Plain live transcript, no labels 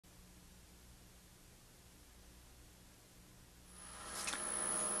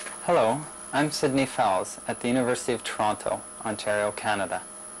Hello, I'm Sydney Fels at the University of Toronto, Ontario, Canada.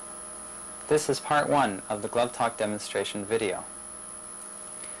 This is part 1 of the Glove-Talk demonstration video.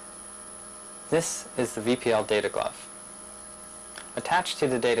 This is the VPL data glove. Attached to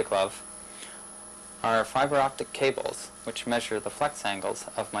the data glove are fiber optic cables which measure the flex angles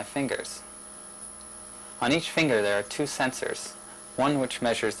of my fingers. On each finger there are two sensors, one which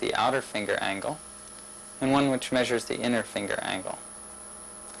measures the outer finger angle and one which measures the inner finger angle.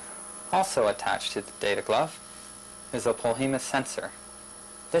 Also attached to the data glove is a pulsemus sensor.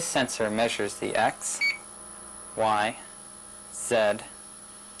 This sensor measures the X, Y, Z,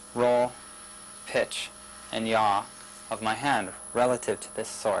 roll, pitch, and yaw of my hand relative to this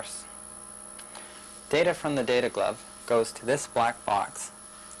source. Data from the data glove goes to this black box,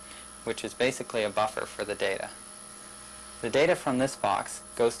 which is basically a buffer for the data. The data from this box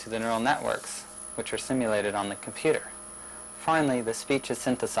goes to the neural networks, which are simulated on the computer. Finally, the speech is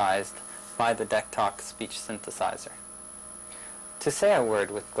synthesized by the Glove-Talk speech synthesizer. To say a word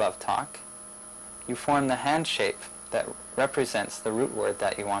with Glove-Talk, you form the hand shape that represents the root word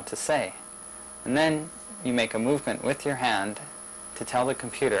that you want to say. And then you make a movement with your hand to tell the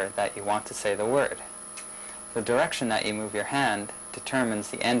computer that you want to say the word. The direction that you move your hand determines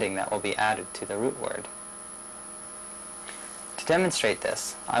the ending that will be added to the root word. To demonstrate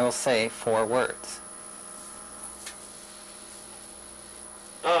this, I will say 4 words.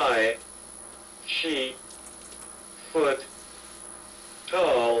 Eye, sheep, foot,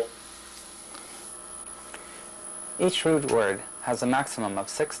 tall. Each root word has a maximum of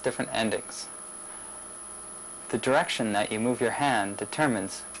 6 different endings. The direction that you move your hand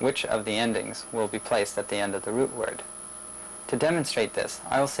determines which of the endings will be placed at the end of the root word. To demonstrate this,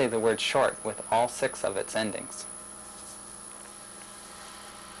 I will say the word short with all 6 of its endings.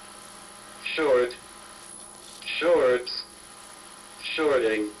 Short, shorts,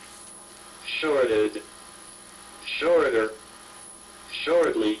 shorting, shorted, shorter,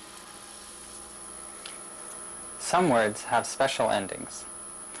 shortly. Some words have special endings.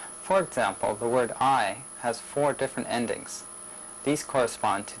 For example, the word I has 4 different endings. These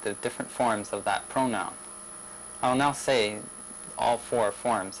correspond to the different forms of that pronoun. I will now say all 4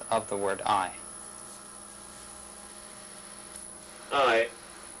 forms of the word I. I,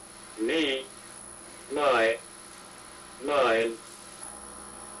 me, my, mine.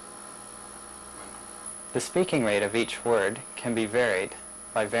 The speaking rate of each word can be varied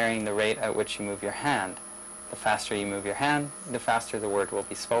by varying the rate at which you move your hand. The faster you move your hand, the faster the word will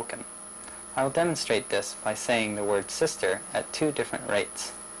be spoken. I will demonstrate this by saying the word sister at 2 different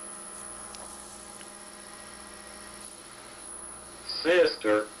rates.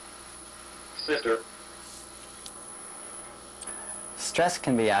 Sister, sister. Stress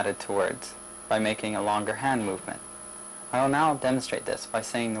can be added to words by making a longer hand movement. I will now demonstrate this by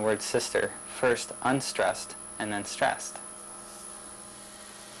saying the word sister first unstressed and then stressed.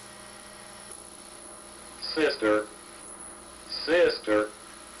 Sister, sister.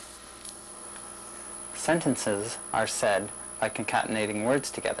 Sentences are said by concatenating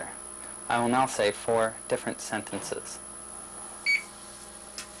words together. I will now say 4 different sentences.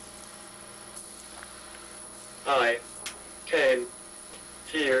 I came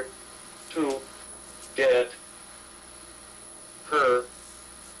here to get her.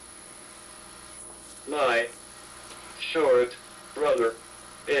 My short brother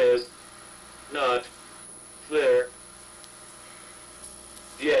is not there.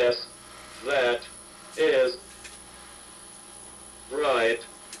 Yes, that is right.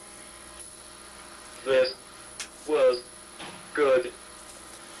 This was good.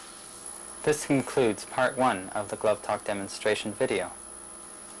 This concludes part 1 of the Glove-Talk demonstration video.